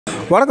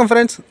வணக்கம்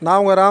ஃப்ரெண்ட்ஸ், நான்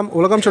உங்கள் ராம்.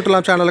 உலகம்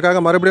சுற்றுலாம்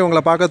சேனலுக்காக மறுபடியும்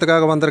உங்களை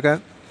பார்க்கறதுக்காக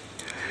வந்திருக்கேன்.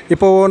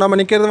 இப்போது நம்ம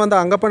நிற்கிறது வந்து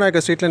அங்கப்பன்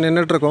ஸ்ட்ரீட்டில்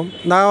நின்றுட்டுருக்கோம்.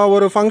 நான்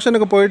ஒரு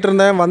ஃபங்க்ஷனுக்கு போயிட்டு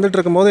இருந்தேன். வந்துட்டு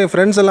இருக்கும்போது என்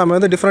ஃப்ரெண்ட்ஸ் எல்லாமே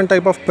வந்து different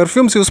type of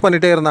perfumes use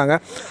பண்ணிகிட்டே இருந்தாங்க.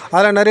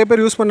 அதில் நிறைய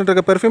பேர் யூஸ் பண்ணிட்டு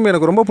இருக்க பெர்ஃப்யூம்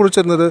எனக்கு ரொம்ப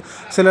பிடிச்சிருந்தது.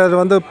 சிலர்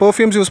வந்து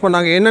பெர்ஃப்யூம்ஸ் யூஸ்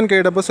பண்ணாங்க. என்னென்னு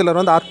கேட்டப்போ சிலர்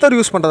வந்து அத்தர்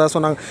யூஸ் பண்ணுறதா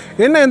சொன்னாங்க.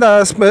 என்ன இந்த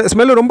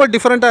ஸ்மெல் ரொம்ப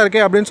டிஃப்ரெண்ட்டாக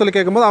இருக்கே அப்படின்னு சொல்லி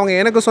கேட்கும்போது அவங்க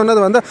எனக்கு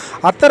சொன்னது வந்து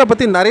அத்தரை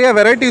பற்றி நிறைய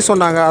வெரைட்டிஸ்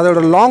சொன்னாங்க.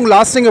 அதோட லாங்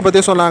லாஸ்டிங்கை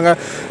பற்றி சொன்னாங்க.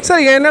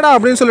 சரி என்னடா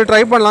அப்படின்னு சொல்லி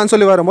ட்ரை பண்ணலான்னு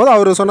சொல்லி வரும்போது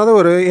அவர் சொன்னது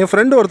என்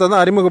ஃப்ரெண்டு ஒருத்தர்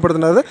தான்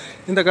அறிமுகப்படுத்தினது.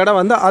 இந்த கடை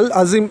வந்து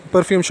அல்-அஸிம்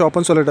பெர்ஃப்யூம்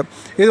ஷாப்புன்னு சொல்லிட்டு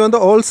இது வந்து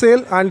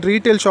ஹோல்சேல் அண்ட்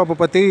ரீட்டைல் ஷாப்பை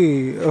பற்றி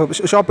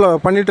ஷாப்பில்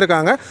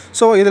பண்ணிகிட்ருக்காங்க.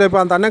 ஸோ இதில் இப்போ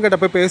அந்த அண்ணன் கிட்ட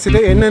போய்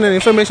பேசிட்டு என்னென்ன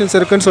இன்ஃபர்மேஷன்ஸ்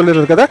இருக்குதுன்னு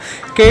சொல்லியிருக்கிறத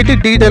கேட்டு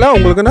டீட்டெயிலாக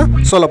உங்களுக்கு நான்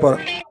சொல்ல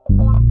போகிறேன்.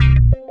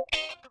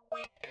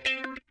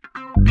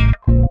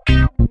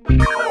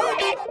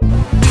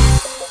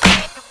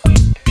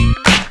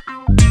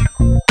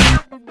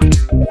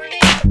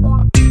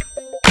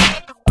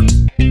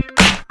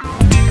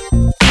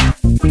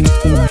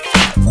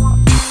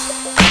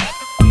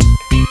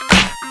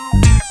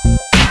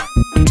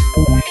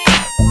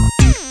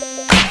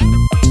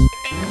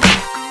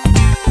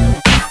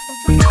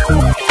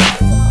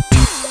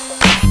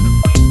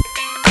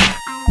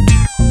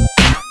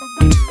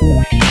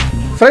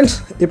 ஃப்ரெண்ட்ஸ்,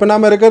 இப்போ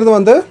நாம் இருக்கிறது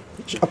வந்து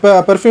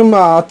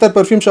அத்தர்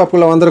பெர்ஃப்யூம்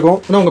ஷாப்புக்குள்ளே வந்திருக்கோம்.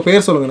 ஆனால் உங்கள்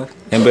பேர் சொல்லுங்கண்ணா.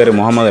 என் பேர்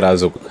முகமது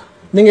ராசுக்.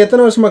 நீங்கள்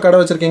எத்தனை வருஷமாக கடை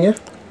வச்சுருக்கீங்க?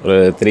 ஒரு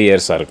 3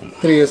 இயர்ஸாக இருக்கும்.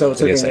 3 இயர்ஸாக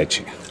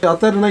வச்சுருக்கீங்க.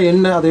 அத்தர்னா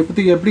என்ன, அதை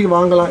பற்றி எப்படி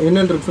வாங்கலாம்,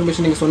 என்னென்ற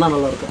இன்ஃபர்மேஷன் நீங்கள் சொன்னால்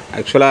நல்லாயிருக்கும்.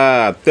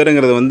 ஆக்சுவலாக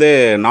அத்தருங்கிறது வந்து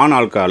நான்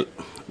alcohol,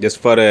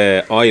 just for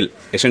oil,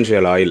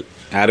 essential oil.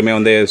 யாருமே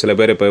வந்து சில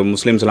பேர் இப்போ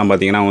முஸ்லீம்ஸ்லாம்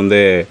பார்த்தீங்கன்னா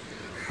வந்து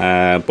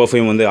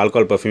பர்ஃப்யூம் வந்து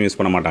ஆல்கஹால் பர்ஃப்யூம் யூஸ்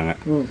பண்ண மாட்டாங்க.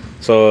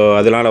 ஸோ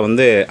அதனால்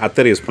வந்து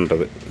அத்தர் யூஸ்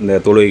பண்ணுறது, இந்த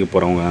தொழுகைக்கு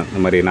போகிறவங்க இந்த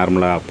மாதிரி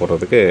நார்மலாக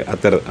போடுறதுக்கு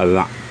அத்தர்,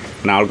 அதுதான்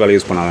நான் ஆல்கஹால்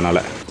யூஸ் பண்ணாதனால.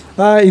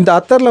 இந்த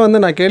அத்தரில் வந்து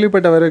நான்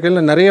கேள்விப்பட்ட வகைகள்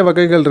நிறைய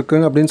வகைகள்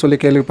இருக்குது அப்படின்னு சொல்லி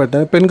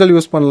கேள்விப்பட்டேன். பெண்கள்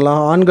யூஸ்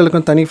பண்ணலாம்,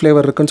 ஆண்களுக்கும் தனி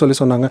ஃப்ளேவர் இருக்குதுன்னு சொல்லி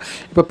சொன்னாங்க.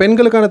 இப்போ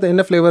பெண்களுக்கான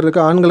என்ன ஃப்ளேவர்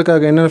இருக்குது,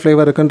 ஆண்களுக்காக என்ன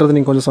ஃப்ளேவர் இருக்குன்றது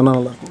நீங்கள் கொஞ்சம் சொன்னால்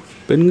நல்லாயிருக்கும்.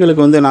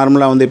 பெண்களுக்கு வந்து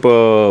நார்மலாக வந்து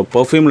இப்போது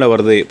பர்ஃப்யூமில்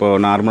வருது.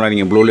 இப்போது நார்மலாக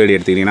நீங்கள் ப்ளூ லேடி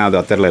எடுத்துக்கிட்டிங்கன்னா அது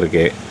அத்தரில்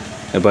இருக்குது.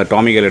 இப்போ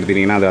டாமிக்கல்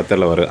எடுத்துக்கிட்டிங்கன்னா அது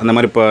அத்தரில் வரும். அந்த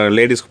மாதிரி இப்போ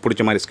லேடிஸ்க்கு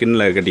பிடிச்ச மாதிரி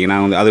ஸ்கின்னில் கேட்டிங்கன்னா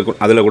வந்து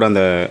அதில் கூட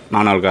அந்த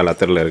நான் ஆல்கஹால்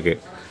அத்தரில் இருக்குது.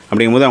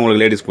 அப்படிங்கும்போது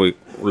அவங்களுக்கு லேடிஸ் போய்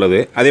உள்ளது.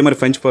 அதே மாதிரி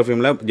ஃப்ரெஞ்ச்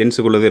பர்ஃப்யூமில்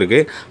ஜென்ஸுக்கு உள்ளது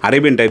இருக்குது.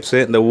 அரேபியன்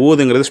டைப்ஸு, இந்த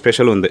ஊதுங்கிறது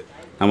ஸ்பெஷல் வந்து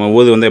நம்ம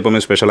ஊது வந்து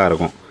எப்போவுமே ஸ்பெஷலாக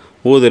இருக்கும்.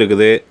 ஊது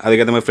இருக்குது.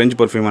 அதுக்கேற்ற மாதிரி ஃப்ரெஞ்ச்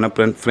பர்ஃப்யூமான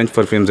ஃப்ரெஞ்ச்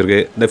பர்ஃப்யூம்ஸ்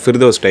இருக்குது. இந்த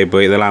ஃபிர்தோஸ்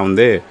டைப்பு இதெல்லாம்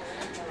வந்து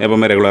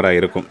எப்போவுமே ரெகுலராக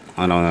இருக்கும்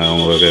அதனால்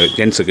உங்களுக்கு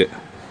ஜென்ஸுக்கு.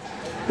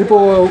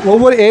 இப்போது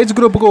ஒவ்வொரு ஏஜ்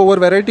குரூப்புக்கும்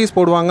ஒவ்வொரு வெரைட்டிஸ்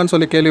போடுவாங்கன்னு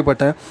சொல்லி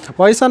கேள்விப்பட்டேன்.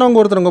 வயசானவங்க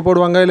ஒருத்தவங்க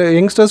போடுவாங்க, இல்லை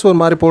யங்ஸ்டர்ஸ் ஒரு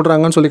மாதிரி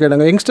போடுறாங்கன்னு சொல்லி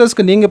கேட்டாங்க.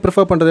 யங்ஸ்டர்ஸ்க்கு நீங்கள்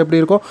ப்ரிஃபர் பண்ணுறது எப்படி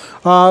இருக்கும்?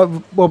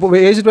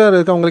 ஏஜ்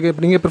இருக்கவங்களுக்கு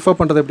நீங்கள் ப்ரிஃபர்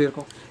பண்ணுறது எப்படி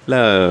இருக்கும்?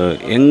 இல்லை,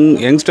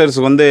 யங்ஸ்டர்ஸ்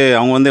வந்து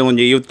அவங்க வந்து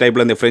கொஞ்சம் யூத்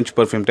டைப்பில் இந்த ஃப்ரெஞ்ச்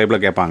பர்ஃப்யூம்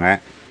டைப்பில் கேட்பாங்க.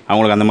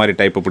 அவங்களுக்கு அந்த மாதிரி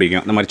டைப்பு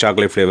பிடிக்கும். இந்த மாதிரி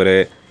சாக்லேட் ஃப்ளேவரு,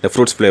 இந்த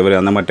ஃப்ரூட்ஸ் ஃப்ளேவரு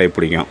அந்த மாதிரி டைப்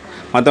பிடிக்கும்.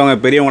 மற்றவங்க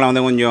பெரியவங்களாம்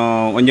வந்து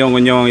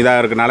கொஞ்சம் இதாக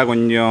இருக்கனால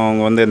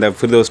கொஞ்சம் வந்து இந்த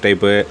ஃபிர்தோஸ்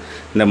டைப்பு,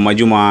 இந்த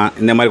மஜுமா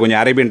இந்த மாதிரி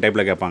கொஞ்சம் அரேபியன்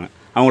டைப்பில் கேட்பாங்க.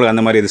 அவங்களுக்கு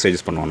அந்த மாதிரி இது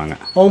சஜஸ்ட் பண்ணுவோம் நாங்கள்.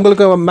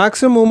 அவங்களுக்கு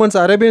மேக்ஸிமம் மூமெண்ட்ஸ்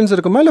அரேபியன்ஸ்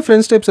இருக்குமா இல்லை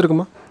ஃப்ரெண்ட்ஸ் டைப்ஸ்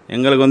இருக்குமா?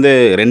 எங்களுக்கு வந்து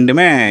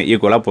ரெண்டுமே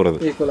ஈக்குவலாக போகிறது,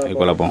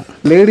 ஈக்குவலாக போகும்.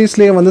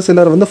 லேடிஸ்லேயே வந்து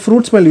சிலர் வந்து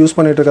ஃப்ரூட் ஸ்மெல் யூஸ்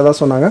பண்ணிட்டு இருக்கதா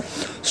சொன்னாங்க.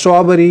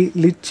 Strawberry,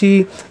 lychee,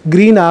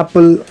 green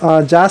apple,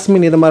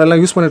 jasmine இது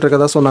மாதிரிலாம் யூஸ் பண்ணிட்டு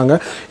இருக்கதா சொன்னாங்க.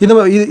 இது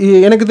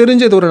எனக்கு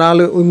தெரிஞ்ச இது ஒரு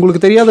 4.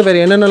 உங்களுக்கு தெரியாத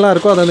வேறு என்னென்னலாம்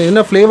இருக்கோ அதில்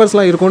என்ன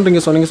ஃப்ளேவர்ஸ்லாம் இருக்கும்னு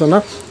நீங்கள்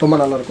சொன்னால் ரொம்ப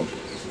நல்லாயிருக்கும்.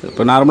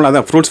 இப்போ நார்மலாக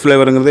தான் ஃப்ரூட்ஸ்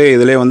ஃப்ளேவருங்கிறது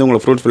இதிலே வந்து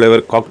உங்களுக்கு ஃப்ரூட்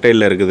ஃப்ளேவர்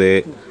காக்டெயிலில் இருக்குது.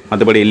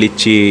 மற்றபடி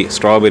lychee,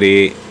 strawberry,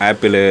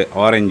 apple,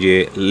 orange,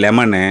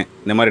 lemon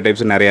இந்த மாதிரி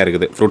டைப்ஸ் நிறையா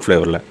இருக்குது ஃப்ரூட்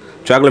ஃப்ளேவரில்.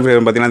 சாக்லேட்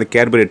ஃப்ளேவர் பார்த்திங்கன்னா அந்த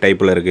கேட்பரி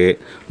டைப்பில் இருக்குது.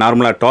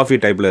 நார்மலாக டாஃபி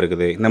டைப்பில்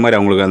இருக்குது. இந்த மாதிரி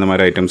அவங்களுக்கு அந்த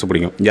மாதிரி ஐட்டம்ஸ்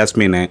பிடிக்கும்.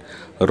 ஜாஸ்மின்,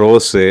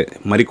 ரோஸு,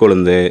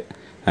 மரிக்கொழுந்து,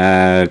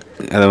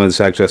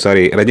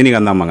 அதாவது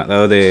ரஜினிகாந்தாம்பாங்க,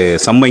 அதாவது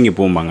சம்மங்கி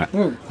பூம்பாங்க.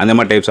 அந்த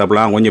மாதிரி டைப்ஸ்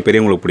அப்பெல்லாம் கொஞ்சம்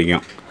பெரியவங்களுக்கு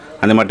பிடிக்கும்.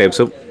 அந்த மாதிரி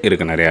டைப்ஸும்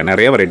இருக்குது.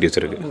 நிறைய வெரைட்டிஸ்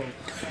இருக்குது.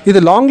 இது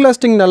லாங்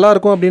லாஸ்டிங்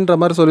நல்லாயிருக்கும் அப்படின்ற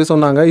மாதிரி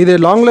சொன்னாங்க. இது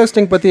லாங்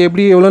லாஸ்டிங் பற்றி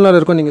எப்படி எவ்வளோ நாள்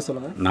இருக்கும் நீங்கள்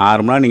சொல்லுங்கள்.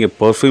 நார்மலாக நீங்கள்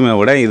பர்ஃப்யூமை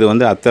விட இது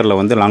வந்து அத்தரில்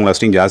வந்து லாங்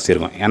லாஸ்டிங் ஜாஸ்தி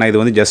இருக்கும். ஏன்னா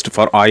இது வந்து ஜஸ்ட்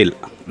ஃபார் ஆயில்,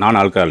 நான்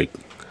ஆல்கஹாலிக்.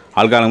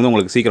 ஆல்கஹால் வந்து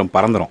உங்களுக்கு சீக்கிரம்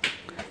பறந்துடும்.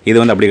 இது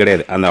வந்து அப்படி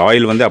கிடையாது. அந்த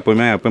ஆயில் வந்து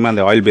எப்போவுமே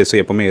அந்த ஆயில்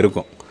பேஸு எப்போவுமே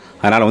இருக்கும்.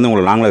 அதனால் வந்து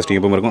உங்களுக்கு லாங் லாஸ்டிங்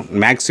எப்போவுமே இருக்கும்.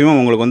 மேக்ஸிமம்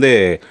உங்களுக்கு வந்து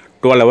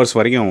 12 hours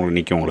வரைக்கும் உங்களுக்கு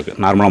நிற்கும். உங்களுக்கு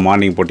நார்மலாக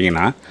மார்னிங்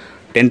போட்டிங்கன்னா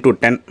 10 to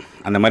 10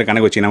 அந்த மாதிரி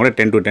கணக்கு வச்சிங்கன்னா கூட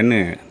 10 to 10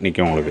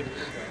 நிற்கும் உங்களுக்கு.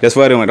 ஜஸ்ட்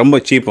ஃபார் ரொம்ப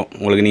சீப்பும்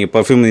உங்களுக்கு. நீங்கள்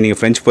பர்ஃப்யூம் நீங்கள்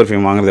ஃப்ரெஞ்ச்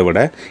பர்ஃப்யூம் வாங்குறத விட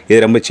இது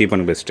ரொம்ப சீப்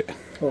அண்ட் பெஸ்ட்டு.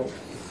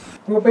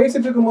 நீங்கள்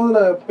பேசிகிட்டு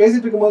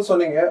இருக்கும்போது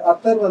சொன்னீங்க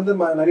அத்தர் வந்து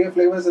நிறைய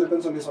ஃப்ளேவர்ஸ்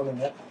இருக்குன்னு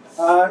சொன்னீங்க.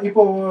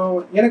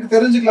 இப்போது எனக்கு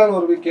தெரிஞ்சுக்கலான்னு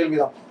ஒரு கேள்வி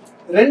தான்.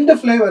 2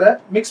 ஃப்ளேவரை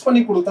மிக்ஸ்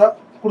பண்ணி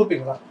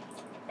கொடுப்பீங்களா?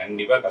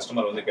 கண்டிப்பாக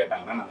கஸ்டமர் வந்து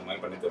கேட்டாங்கன்னா நாங்கள் அந்த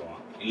மாதிரி பண்ணி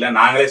தருவோம். இல்லை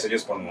நாங்களே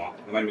சஜஸ்ட் பண்ணுவோம்,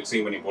 இந்த மாதிரி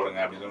மிக்சிங் பண்ணி போடுங்க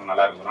அப்படின்னு சொல்லி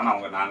நல்லா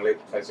இருக்குன்னா நாங்களே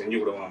செஞ்சு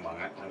கொடுப்பாங்க.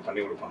 நாங்கள்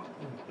பண்ணி கொடுப்போம்.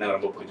 எனக்கு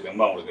ரொம்ப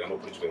பிடிச்சிருக்கும், அவங்களுக்கு ரொம்ப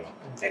பிடிச்சி போயிடும்.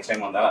 நெக்ஸ்ட்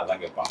டைம் வந்தாலும்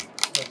அதான் கேட்பாங்க.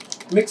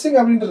 மிக்சிங்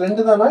அப்படின்ட்டு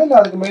 2 தானா இல்லை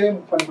அதுக்கு மேலே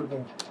பண்ணி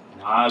கொடுப்பீங்க?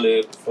 4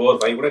 4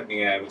 5 கூட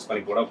நீங்கள் மிக்ஸ்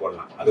பண்ணி கூட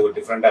போடலாம். அது ஒரு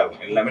டிஃப்ரெண்ட்டாக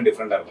இருக்கும். எல்லாமே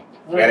டிஃப்ரெண்ட்டாக இருக்கும்.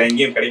 வேறு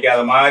எங்கேயும்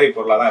கிடைக்காத மாதிரி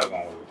பொருளாக தான்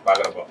இருக்கும் உங்களுக்கு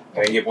பார்க்குறப்போ.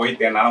 வேறு எங்கேயும் போய்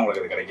தேடினாலும்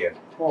உங்களுக்கு அது கிடைக்காது.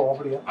 ஓ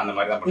அப்படியா? அந்த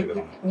மாதிரி தான்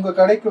பண்ணிக்கிறோம். உங்கள்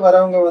கடைக்கு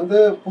வரவங்க வந்து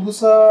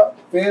புதுசாக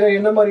வேறு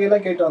என்ன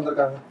மாதிரியெல்லாம் கேட்டு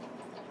வந்திருக்காங்க?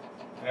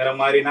 வேறு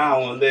மாதிரினா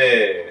அவங்க வந்து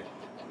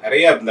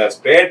நிறைய இந்த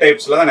ஸ்ப்ரே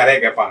டைப்ஸில் தான் நிறைய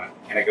கேட்பாங்க.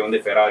 எனக்கு வந்து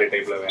ஃபெராரி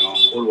டைப்பில் வேணும்,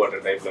 கூல்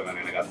வாட்டர் டைப்பில்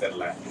வேணும், எனக்கு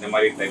அத்தரில் இந்த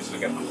மாதிரி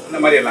டைப்ஸில் கேட்பாங்க. இந்த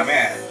மாதிரி எல்லாமே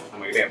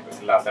நம்மகிட்டே இருக்குது.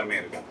 எல்லா அத்தருமே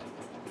இருக்குது.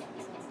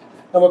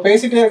 நம்ம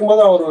பேசிகிட்டே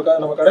இருக்கும்போது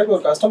நம்ம கடைக்கு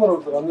ஒரு கஸ்டமர்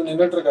ஒருத்தர் வந்து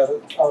நின்றுட்டுருக்காரு.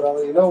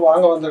 அவர் என்ன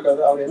வாங்க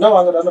வந்திருக்காரு. அவர் என்ன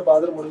வாங்குறாருன்னு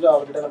பார்த்துட்டு முடிஞ்சு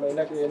அவர்கிட்ட நம்ம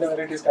என்ன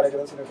வெரைட்டிஸ்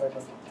கிடைக்குதுன்னு சொல்லி ட்ரை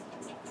பண்ணுறோம்.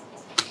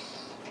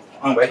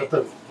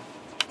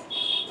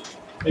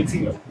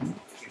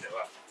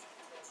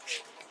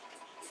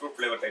 ஃப்ரூட்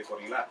ஃப்ளேவர் டைப்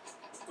போகிறீங்களா?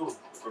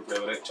 ஃப்ரூட்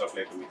ஃப்ளேவர்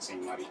சாக்லேட்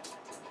மிக்சிங் மாதிரி.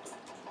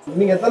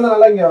 நீங்கள் எத்தனை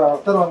நாளாக இங்கே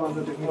அத்தர் வாங்க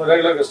வந்துருக்கீங்க?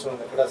 ரெகுலர்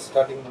கஸ்டமர் கடை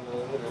ஸ்டார்டிங்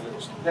பண்ணுறது வந்து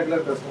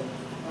ரெகுலர் கஸ்டமர்.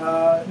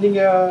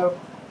 நீங்கள்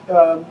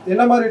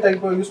என்ன மாதிரி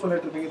டைப் யூஸ்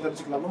பண்ணிட்டு இருப்பீங்க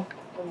தெரிஞ்சுக்கலாமா?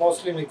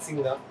 மோஸ்ட்லி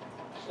மிக்சிங் தான்,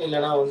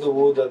 இல்லைனா வந்து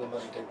ஊது அந்த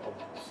மாதிரி டைப்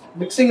பண்ணுவோம்.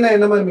 மிக்சிங்னா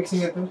என்ன மாதிரி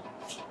மிக்சிங் இருக்குது?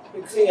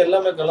 மிக்சிங்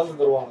எல்லாமே கலந்து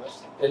தருவாங்க.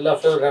 எல்லா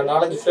ஃப்ளேவர்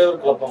 4-5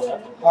 ஃப்ளேவர் கலப்பாங்க.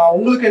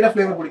 உங்களுக்கு என்ன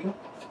ஃப்ளேவர் பிடிக்கும்?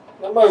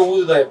 நம்ம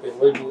ஊது தான் எப்பயும்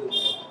ஒயிட் ஊது.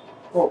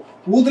 ஓ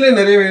ஊதுலேயே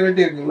நிறைய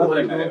வெரைட்டி இருக்குங்களா?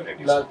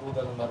 பிளாக் ஊது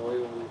அந்த மாதிரி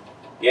ஒயிட் ஊது.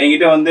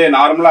 என்கிட்ட வந்து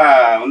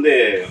நார்மலாக வந்து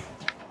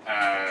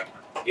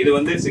இது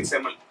வந்து 6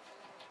 ml.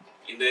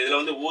 இந்த இதில்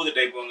வந்து ஊது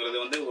டைப்புங்கிறது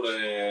வந்து ஒரு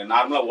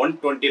நார்மலாக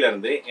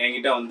 120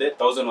 என்கிட்ட வந்து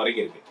 1000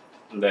 வரைக்கும் இருக்குது.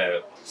 இந்த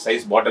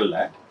சைஸ் பாட்டிலில்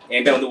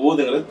என்கிட்ட வந்து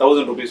ஊதுங்கிறது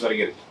 1000 rupees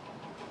வரைக்கும் இருக்குது.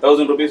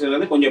 1000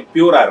 rupeesங்கிறது கொஞ்சம்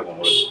பியூராக இருக்கும்.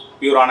 உங்களுக்கு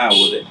பியூரான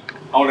ஊது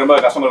அவங்க ரொம்ப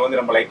கஸ்டமர் வந்து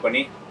ரொம்ப லைக்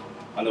பண்ணி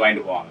வந்து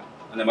வாங்கிட்டு போவாங்க.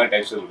 அந்த மாதிரி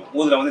டைப்ஸ் இருக்கும்.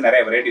 ஊதில் வந்து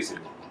நிறைய வெரைட்டிஸ்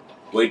இருக்குது.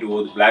 ஒயிட்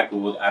ஊது, பிளாக்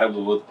ஊது, அரபு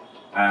ஊது,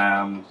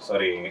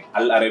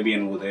 அல்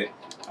அரேபியன் ஊது,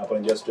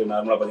 அப்புறம் ஜஸ்ட்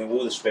நார்மலாக பார்த்தீங்கன்னா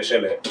ஊது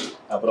ஸ்பெஷலு,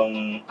 அப்புறம்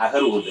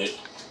அகர் ஊது,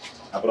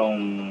 அப்புறம்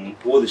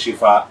ஊது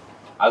ஷிஃபா,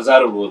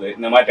 அசாருல் ஊது,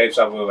 இந்த மாதிரி டைப்ஸ்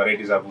ஆஃப்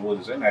வெரைட்டிஸ் ஆஃப்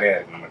ஊதுஸ் நிறையா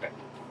இருக்குது நம்மகிட்ட.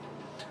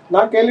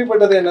 நான்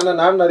கேள்விப்பட்டது என்னென்னா,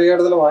 நான் நிறைய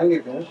இடத்துல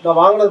வாங்கியிருக்கேன். நான்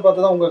வாங்கினது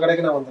பார்த்து தான் உங்கள்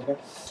கடைக்கு நான்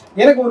வந்திருக்கேன்.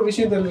 எனக்கு ஒரு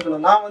விஷயம்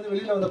தெரிஞ்சுக்கணும். நான் வந்து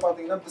வெளியில் வந்து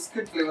பார்த்தீங்கன்னா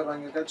பிஸ்கட் ஃப்ளேவர்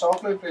வாங்கியிருக்கேன்,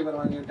 சாக்லேட் ஃப்ளேவர்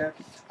வாங்கியிருக்கேன்,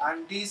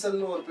 அண்ட்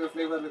டீசல்னு ஒரு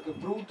ஃப்ளேவர் இருக்குது,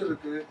 ப்ரூட்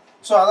இருக்குது.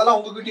 ஸோ அதெல்லாம்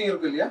உங்ககிட்டயும்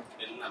இருக்குது இல்லையா?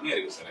 எல்லாமே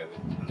இருக்குது சார். அது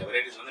அந்த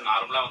வெரைட்டிஸ் வந்து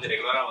நார்மலாக வந்து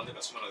ரெகுலராக வந்து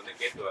கஸ்டமர் வந்து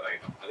கேட்டு வர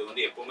ஐட்டம். அது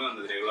வந்து எப்போவுமே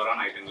வந்து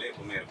ரெகுலரான ஐட்டங்களே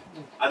எப்போவுமே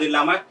இருக்கும். அது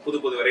இல்லாமல் புது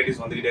புது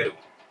வெரைட்டிஸ் வந்துக்கிட்டே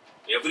இருக்கும்.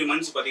 எவ்ரி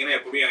மந்த்ஸ் பார்த்தீங்கன்னா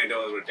எப்பவுமே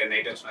ஐட்டம் ஒரு 10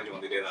 ஐட்டம்ஸ் மாதிரி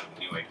வந்துகிட்டே தான்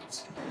இருக்கும், நியூ ஐட்டம்ஸ்.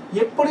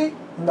 எப்படி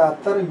இந்த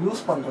அத்தரை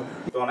யூஸ் பண்ணுறது?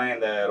 இப்போனே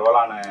இந்த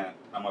ரோலான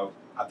நம்ம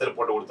அத்தர்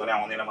போட்டு கொடுத்தோன்னே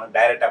அவங்க வந்து என்ன பண்ண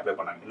டைரெக்டாக அப்ளை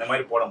பண்ணாங்க. இந்த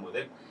மாதிரி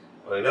போடும்போது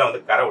இதில்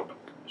வந்து கரை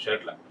விட்டும்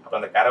ஷர்ட்டில். அப்புறம்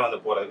அந்த கரை வந்து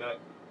போகிறதுக்கு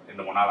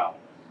 2-3 நாள்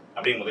ஆகும்.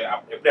 அப்படிங்கும்போது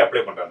எப்படி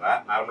அப்ளை பண்ணுறதுனா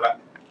நார்மலாக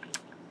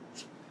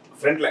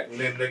ஃப்ரண்ட்டில்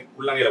இந்த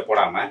உள்ளங்கையில்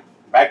போடாமல்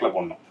பேக்கில்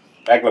போடணும்.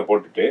 பேக்கில்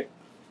போட்டுட்டு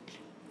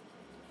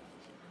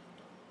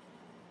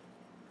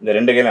இந்த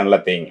 2 கையில்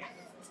நல்லா தேய்ங்க.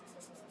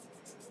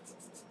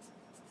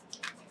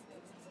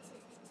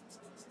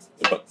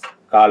 இப்போ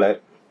collar,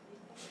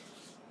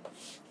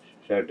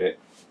 shirt,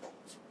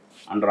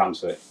 under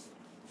arms,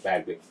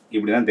 bag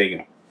இப்படி தான்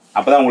தேய்க்கணும்.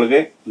 அப்போ தான் உங்களுக்கு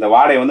இந்த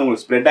வாடையை வந்து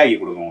உங்களுக்கு ஸ்ப்ரெட் ஆகி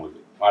கொடுக்கும்.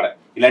 உங்களுக்கு வாடை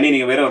இல்லாட்டி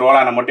நீங்கள் வெறும்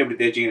ரோலான மட்டும் இப்படி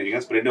தேய்ச்சிங்கன்னு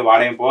வச்சுக்கோங்க, ஸ்ப்ரெட்டு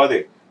வாடையும் போகாது.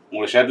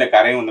 உங்களுக்கு ஷர்ட்டில்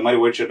கரையும் இந்த மாதிரி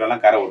ஒயிட்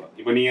ஷர்ட்லாம் கரை விடும்.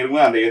 இப்போ நீங்கள்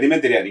இருக்கும்போது அந்த எதுவுமே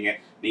தெரியாது.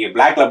 நீங்கள்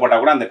பிளாக்ல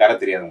போட்டால் கூட அந்த கரை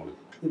தெரியாது உங்களுக்கு.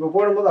 இப்போ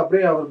போடும்போது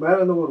அப்படியே அவர் மேலே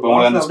வந்து ஒரு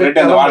உங்களுக்கு அந்த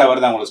ஸ்ப்ரெட் அந்த வாடை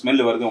வருது, உங்களுக்கு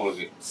ஸ்மெல் வருது,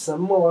 உங்களுக்கு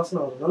செம்ம வாசனை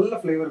வரும். நல்ல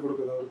ஃப்ளேவர்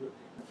கொடுக்குது அவருக்கு.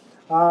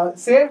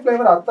 சேம்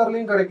ஃப்ளேவர்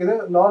அத்தர்லையும் கிடைக்குது,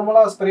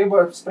 நார்மலாக ஸ்ப்ரே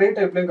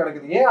டைப்லையும்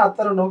கிடைக்குது. ஏன்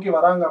அத்தரை நோக்கி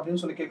வராங்க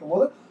அப்படின்னு சொல்லி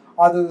கேட்கும்போது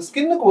அது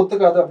ஸ்கின்னுக்கு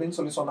ஒத்துக்காது அப்படின்னு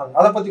சொல்லி சொன்னாங்க.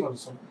 அதை பற்றி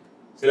கொஞ்சம் சொல்லுங்கள்.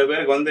 சில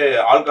பேருக்கு வந்து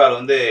ஆல்கஹால்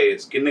வந்து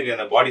ஸ்கின்னுக்கு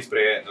இந்த பாடி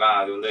ஸ்ப்ரே எல்லாம்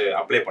அது வந்து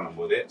அப்ளை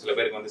பண்ணும்போது சில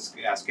பேருக்கு வந்து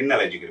ஸ்கின்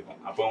அலர்ஜிக் இருக்கும்.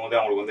 அப்போ வந்து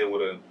அவங்களுக்கு வந்து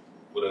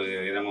ஒரு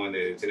விதமாக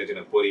வந்து சின்ன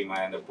சின்ன பொறிமா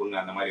இந்த புண்ணு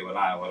அந்த மாதிரி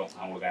வரும்.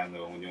 அவங்களுக்கு அந்த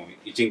கொஞ்சம்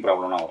இச்சிங்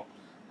ப்ராப்ளம்லாம் வரும்.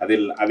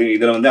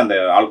 இதில் வந்து அந்த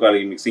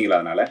ஆல்கஹாலிக் மிக்சிங்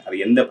இல்லாதனால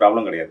அது எந்த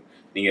ப்ராப்ளம் கிடையாது.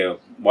 நீங்கள்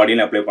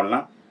பாடியிலையும் அப்ளை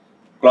பண்ணலாம்,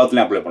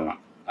 கிளாத்லையும் அப்ளை பண்ணலாம்.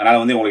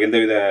 அதனால் வந்து உங்களுக்கு எந்த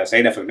வித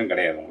சைடு எஃபெக்ட்டும்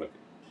கிடையாது உங்களுக்கு.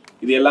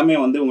 இது எல்லாமே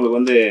வந்து உங்களுக்கு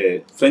வந்து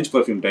ஃப்ரெஞ்ச்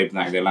பர்ஃப்யூம் டைப்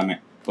தான். இது எல்லாமே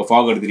இப்போ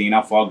ஃபாக்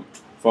எடுத்துட்டிங்கன்னா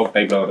ஃபாக்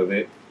டைப்பில் வருது.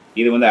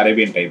 இது வந்து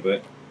அரேபியன் டைப்பு.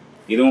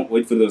 இதுவும்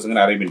white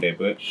ஃபிர்தோஸுங்கிற Arabian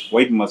type.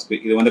 White Musk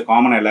இது வந்து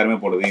காமனாக எல்லாருமே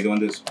போடுது. இது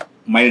வந்து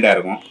மைல்டாக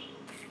இருக்கும்.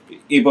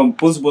 இப்போ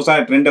புதுசாக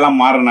ட்ரெண்டெல்லாம்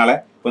மாறுறதுனால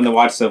இப்போ இந்த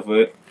வாட்ஸ்அப்பு,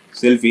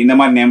 செல்ஃபி இந்த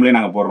மாதிரி நேம்லேயே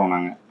நாங்கள் போடுறோம்.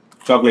 நாங்கள்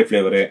சாக்லேட்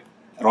ஃப்ளேவரு,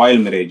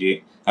 ராயல் மேரேஜ்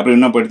அப்படி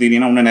இன்னும்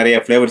எடுத்துக்கிட்டிங்கன்னா இன்னும் நிறைய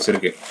ஃப்ளேவர்ஸ்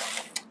இருக்குது.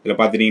 இதில்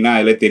பார்த்துட்டிங்கன்னா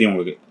அதில் தெரியும்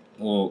உங்களுக்கு.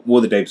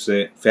 ஊது types,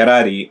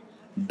 Ferrari,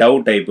 tau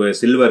type,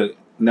 silver,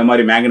 இந்த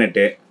மாதிரி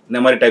மேக்னெட்டு,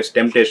 இந்த மாதிரி டைப்ஸ்,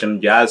 டெம்டேஷன்,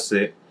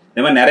 ஜாஸு,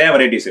 இந்த மாதிரி நிறையா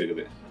வெரைட்டிஸ்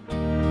இருக்குது.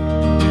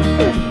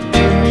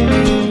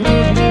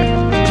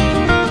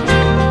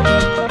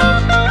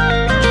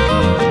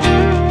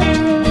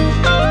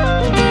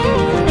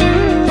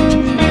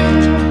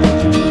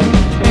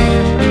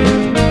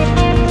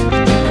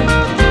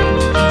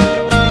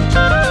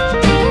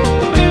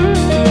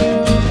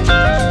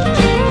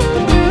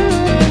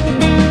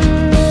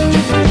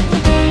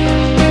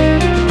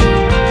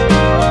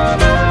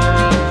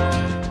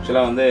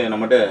 வந்து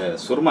நம்மகிட்ட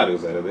சுருமா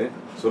இருக்குது சார். அது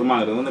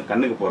சுருமாங்கிறது வந்து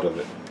கண்ணுக்கு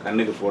போடுறது.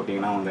 கண்ணுக்கு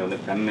போட்டிங்கன்னா வந்து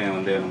கண்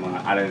வந்து நம்ம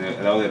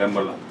அதாவது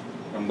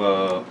ரொம்ப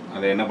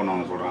அதை என்ன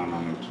பண்ணுவாங்க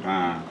சொல்கிறாங்க,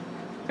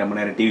 ரொம்ப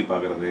நேரம் டிவி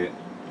பார்க்குறது,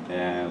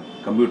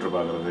 கம்ப்யூட்டர்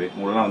பார்க்குறது,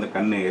 உங்களெல்லாம் வந்து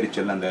கண்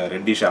எரிச்சல் அந்த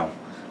ரெட்டிஷ் ஆகும்.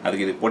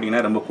 அதுக்கு இது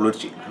போட்டிங்கன்னா ரொம்ப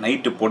குளிர்ச்சி.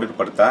 நைட்டு போட்டுட்டு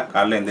படுத்தா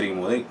காலையில்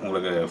எந்திரிக்கும் போது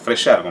உங்களுக்கு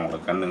ஃப்ரெஷ்ஷாக இருக்கும்.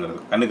 உங்களுக்கு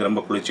கண்ணுக்கு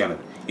ரொம்ப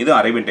குளிர்ச்சியானது. இதுவும்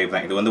அரேபியன் டைப்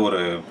தான். இது வந்து ஒரு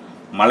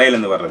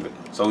மலையிலேருந்து வர்றது,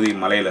 சவுதி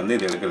மலையிலேருந்து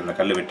இது எடுக்கிறது, இந்த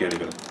கல் வெட்டி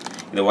எடுக்கிறது.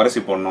 இதை உரசி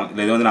போடணும்.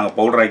 இது வந்து நாங்கள்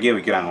பவுடராக்கியே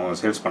விற்கிறாங்க, அவங்க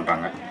சேல்ஸ்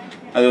பண்ணுறாங்க.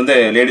 அது வந்து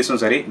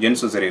லேடிஸும் சரி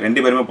ஜென்ஸும் சரி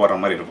 2 பேருமே போடுற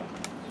மாதிரி இருக்கும்.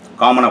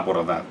 காமனாக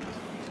போடுறது தான்.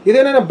 இது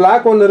என்னென்ன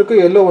பிளாக் ஒன்று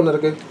இருக்குது, எல்லோ ஒன்று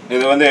இருக்குது.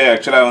 இது வந்து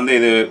ஆக்சுவலாக வந்து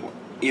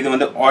இது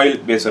வந்து ஆயில்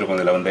பேஸ் இருக்கும்.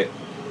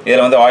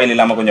 இதில் வந்து ஆயில்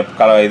இல்லாமல் கொஞ்சம்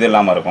இது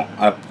இல்லாமல் இருக்கும்,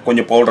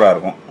 கொஞ்சம் பவுடராக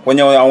இருக்கும்.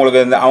 கொஞ்சம்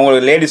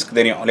அவங்களுக்கு லேடிஸ்க்கு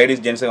தெரியும்,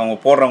 லேடிஸ் ஜென்ஸுக்கு அவங்க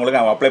போடுறவங்களுக்கு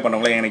அவங்க அப்ளை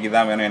பண்ணுறவங்களுக்கு எனக்கு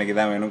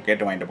இதான் வேணும்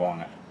கேட்டு வாங்கிட்டு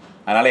போவாங்க.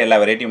 அதனால் எல்லா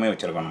வெரைட்டியுமே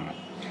வச்சுருக்கோம் நாங்கள்.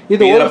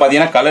 இதில்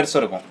பார்த்தீங்கன்னா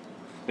கலர்ஸும் இருக்கும்.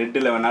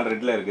 ரெட்டில் வேணாலும்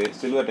ரெட்டில் இருக்குது,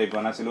 சில்வர் டைப்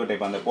வேணால் சில்வர்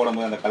டைப். அந்த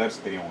போடும்போது அந்த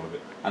கலர்ஸ் தெரியும் உங்களுக்கு.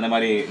 அந்த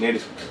மாதிரி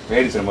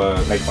லேடிஸ் ரொம்ப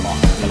லைக்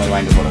பண்ணுவாங்க. இந்த மாதிரி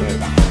வாங்கிட்டு போகிறது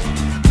இருக்காங்க.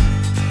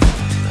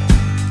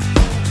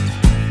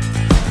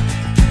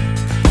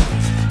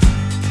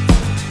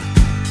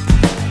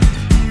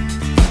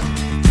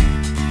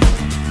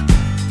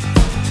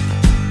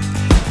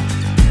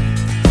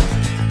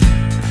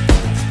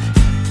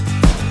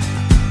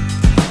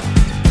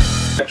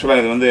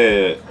 ஆக்சுவலாக இது வந்து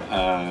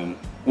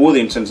ஊது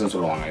இன்சென்ஸ்னு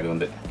சொல்லுவாங்க. இது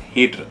வந்து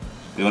ஹீட்ரு.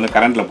 இது வந்து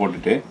கரண்ட்டில்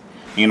போட்டுட்டு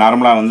நீங்கள்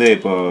நார்மலாக வந்து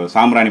இப்போ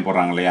சாம்பிராணி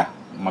போடுறாங்க இல்லையா,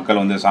 மக்கள்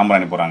வந்து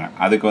சாம்பிராணி போடுறாங்க.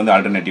 அதுக்கு வந்து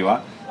ஆல்டர்னேட்டிவாக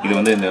இது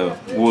வந்து இந்த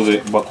ஊது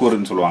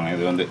பக்கூர்னு சொல்லுவாங்க.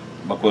 இது வந்து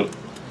பக்கூர்.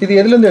 இது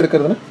எதுலேருந்து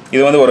எடுக்கிறதுனா?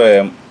 இது வந்து ஒரு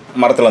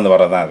மரத்துலேருந்து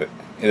வர்றது தான்.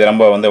 இது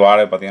ரொம்ப வந்து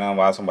வாழை பார்த்தீங்கன்னா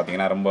வாசம்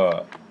பார்த்தீங்கன்னா ரொம்ப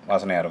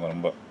வாசனையாக இருக்கும்,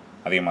 ரொம்ப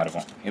அதிகமாக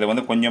இருக்கும். இதை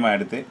வந்து கொஞ்சமாக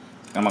எடுத்து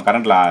நம்ம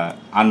கரண்ட்டில்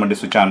ஆன் பண்ணி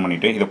சுவிட்ச் ஆன்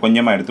பண்ணிவிட்டு இதை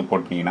கொஞ்சமாக எடுத்து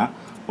போட்டிங்கன்னா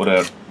ஒரு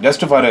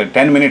ஜஸ்ட் ஃபார்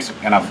 10 மினிட்ஸ்,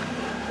 ஏன்னா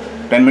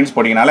 10 மினிட்ஸ்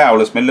போட்டிங்கனாலே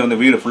அவ்வளோ ஸ்மெல் வந்து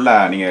வீடு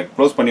ஃபுல்லாக நீங்கள்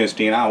க்ளோஸ் பண்ணி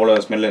வச்சிட்டிங்கன்னா அவ்வளோ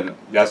ஸ்மெல்லு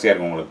ஜாஸ்தியாக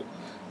இருக்கும் உங்களுக்கு.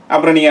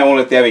 அப்புறம் நீங்கள்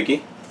உங்களுக்கு தேவைக்கு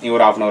நீங்கள்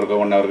ஒரு 1/2 ஹவருக்கு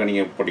 1 ஹவருக்கு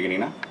நீங்கள்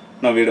போட்டிக்கிட்டிங்கன்னா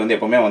இன்னும் வீடு வந்து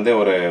எப்போவுமே வந்து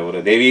ஒரு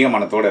தெய்வீக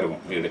மனத்தோடு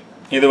இருக்கும் வீடு.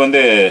 இது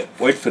வந்து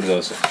ஒயிட்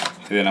ஃபிர்தௌஸ்.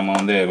 இது நம்ம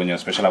வந்து கொஞ்சம்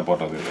ஸ்பெஷலாக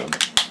போடுறது.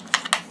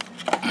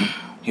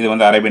 இது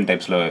வந்து அரேபியன்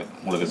டைப்ஸில்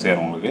உங்களுக்கு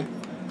சேரும். உங்களுக்கு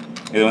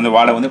இது வந்து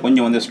வாழை வந்து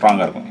கொஞ்சம் வந்து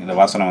ஸ்ட்ராங்காக இருக்கும். இந்த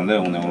வாசனை வந்து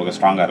உங்களுக்கு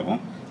ஸ்ட்ராங்காக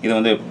இருக்கும். இது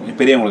வந்து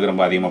பெரியவங்களுக்கு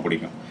ரொம்ப அதிகமாக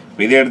பிடிக்கும்.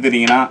 இப்போ இதே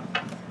எடுத்துட்டிங்கன்னா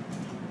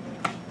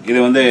இது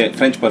வந்து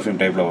ஃப்ரெஞ்ச் பர்ஃப்யூம்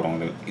டைப்பில் வரும்.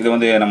 இது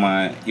வந்து நம்ம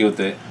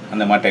யூத்து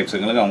அந்த மாதிரி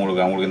டைப்ஸுங்களுக்கு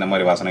அவங்களுக்கு இந்த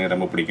மாதிரி வாசனை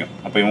ரொம்ப பிடிக்கும்.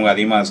 அப்போ இவங்க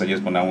அதிகமாக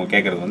சஜஸ்ட் பண்ண அவங்க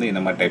கேட்குறது வந்து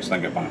இந்த மாதிரி டைப்ஸ்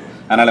தான் கேட்பாங்க.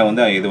 அதனால்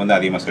வந்து இது வந்து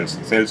அதிகமாக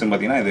சேல்ஸ்னு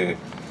பார்த்தீங்கன்னா இது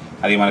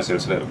அதிகமான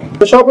சேல்ஸில் இருக்கும்.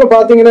 இந்த ஷாப்பில்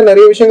பார்த்தீங்கன்னா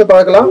நிறைய விஷயங்கள்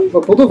பார்க்கலாம்.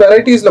 இப்போ புது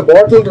வெரைட்டிஸில்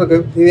பாட்டில்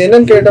இருக்குது. இது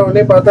என்னன்னு கேட்ட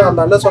உடனே பார்த்தா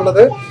அந்த அண்ணன்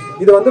சொன்னது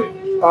இது வந்து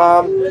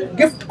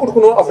கிஃப்ட்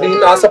கொடுக்கணும்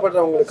அப்படின்னு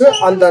ஆசைப்படுறவங்களுக்கு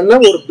அந்த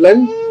அண்ணன் ஒரு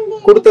பிளெண்ட்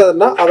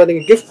கொடுத்ததுன்னா அதை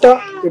நீங்கள் கிஃப்டாக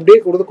இப்படியே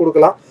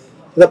கொடுக்கலாம்.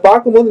 இதை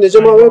பார்க்கும்போது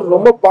நிஜமாவே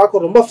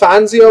ரொம்ப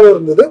ஃபேன்சியாகவும்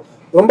இருந்தது,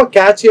 ரொம்ப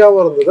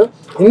கேட்சியாகவும் இருந்தது.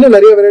 இன்னும்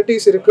நிறைய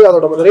வெரைட்டிஸ் இருக்குது,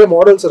 அதோட நிறைய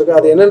மாடல்ஸ் இருக்குது.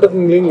 அது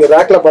என்னன்றது நீங்கள்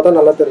ரேக்கில் பார்த்தா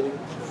நல்லா தெரியும்.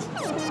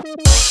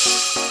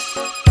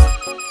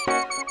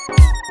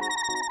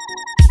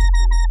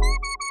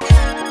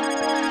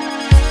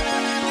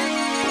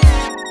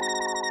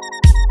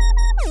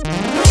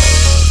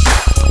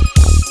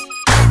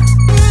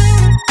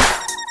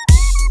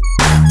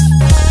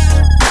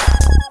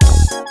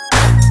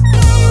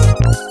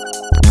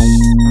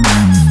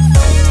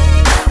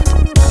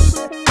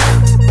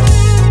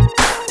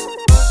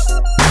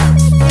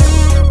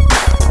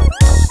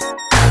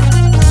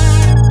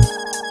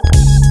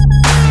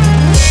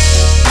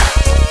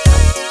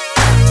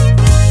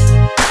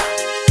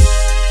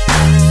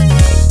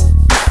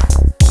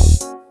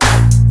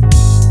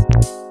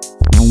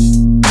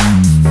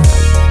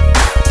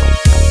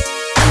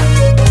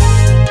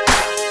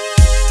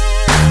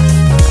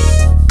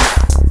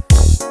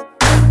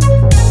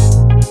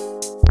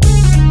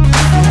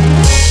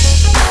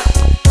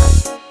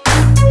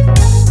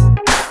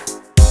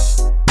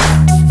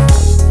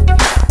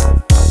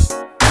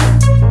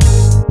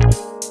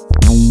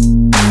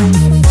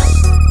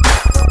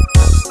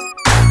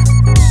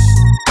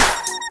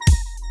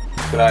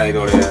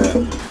 இதோடைய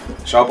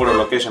ஷாப்போட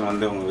லொக்கேஷன்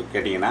வந்து உங்களுக்கு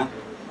கேட்டிங்கன்னா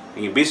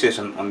நீங்கள் பி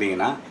ஸ்டேஷன்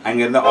வந்தீங்கன்னா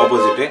அங்கேருந்து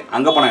ஆப்போசிட்டு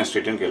அங்கப்பனாய்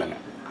ஸ்ட்ரீட்டுன்னு கேளுங்க.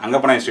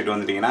 அங்கப்பனாய் ஸ்ட்ரீட்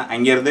வந்துட்டிங்கன்னா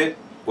அங்கேருந்து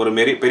ஒரு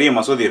பெரிய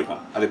மசூதி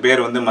இருக்கும். அது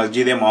பேர் வந்து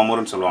மஸ்ஜிதே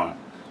மாமூர்னு சொல்லுவாங்க.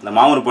 அந்த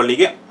மாமூர்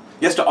பள்ளிக்கு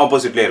ஜஸ்ட்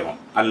ஆப்போசிட்லேயே இருக்கும்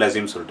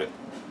அல்-அஸீம் சொல்லிட்டு.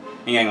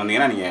 நீங்கள் அங்கே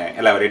வந்தீங்கன்னா நீங்கள்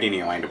எல்லா வெரைட்டியும்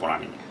நீங்கள் வாங்கிட்டு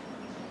போகலாம். நீங்கள்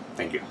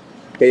தேங்க்யூ.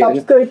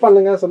 சப்ஸ்கிரைப்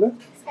பண்ணுங்க சொல்லு.